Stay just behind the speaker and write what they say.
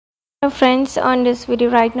Hello friends, on this video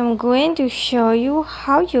right now I'm going to show you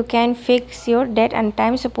how you can fix your date and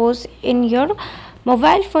time. Suppose in your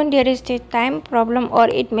mobile phone there is a time problem or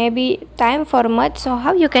it may be time format, so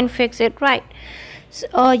how you can fix it, right?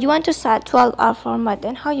 So you want to set 12-hour format,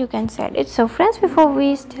 then how you can set it. So friends, before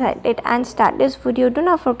we set it and start this video, do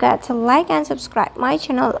not forget to like and subscribe my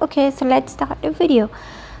channel. Okay, so let's start the video.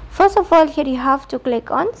 First of all, here you have to click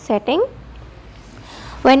on setting.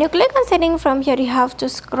 When you click on setting, from here you have to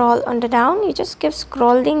scroll on the down. You just keep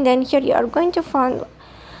scrolling, then here you are going to find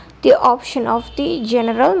the option of the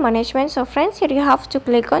general management. So friends, here you have to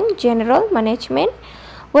click on general management.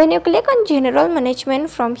 When you click on general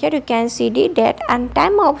management, from here you can see the date and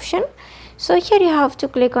time option. So here you have to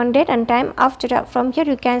click on date and time. After that, from here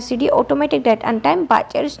you can see the automatic date and time, but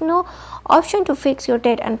there is no option to fix your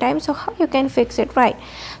date and time. So how you can fix it, right?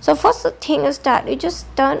 So first thing is that you just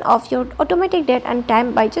turn off your automatic date and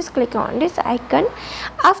time by just clicking on this icon.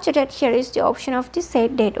 After that, here is the option of the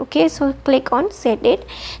set date. Okay, so click on set date,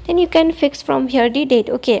 then you can fix from here the date.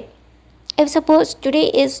 Okay, if suppose today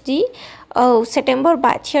is the September,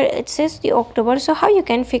 but here it says the October, so how you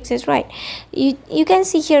can fix it, right? You can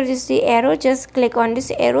see here is the arrow. Just click on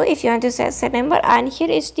this arrow if you want to set September, and here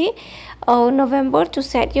is the November to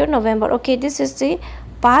set your November. Okay, this is the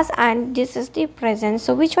past and this is the present,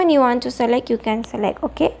 so which one you want to select, you can select.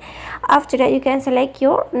 Okay, after that you can select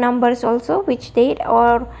your numbers also, which date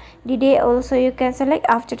or the day also you can select.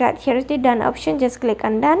 After that, here is the done option. Just click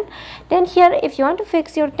on done. Then here, if you want to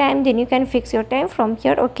fix your time, then you can fix your time from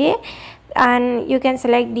here. Okay, and you can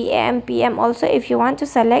select the AM PM also if you want to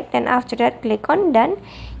select. Then after that, click on done.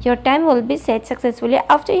 Your time will be set successfully.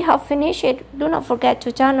 After you have finished it, do not forget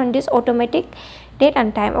to turn on this automatic date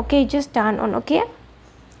and time. Okay, just turn on. Okay,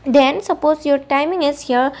 then suppose your timing is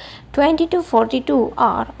here 20 to 42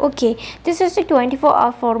 hour. Okay, this is the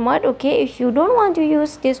 24-hour format. Okay, if you don't want to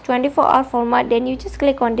use this 24-hour format, then you just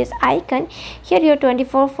click on this icon. Here your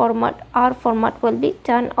 24-hour format will be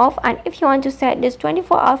turned off, and if you want to set this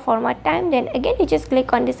 24-hour format time, then again you just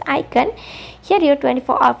click on this icon. Here your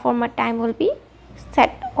 24-hour format time will be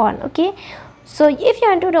set on. Okay, so if you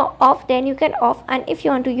want to do off, then you can off, and if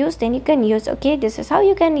you want to use, then you can use. Okay, this is how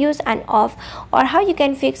you can use and off, or how you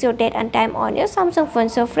can fix your date and time on your Samsung phone.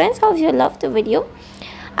 So friends, hope you love the video,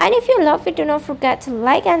 and if you love it, do not forget to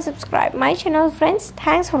like and subscribe my channel. Friends,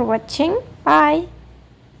 thanks for watching. Bye.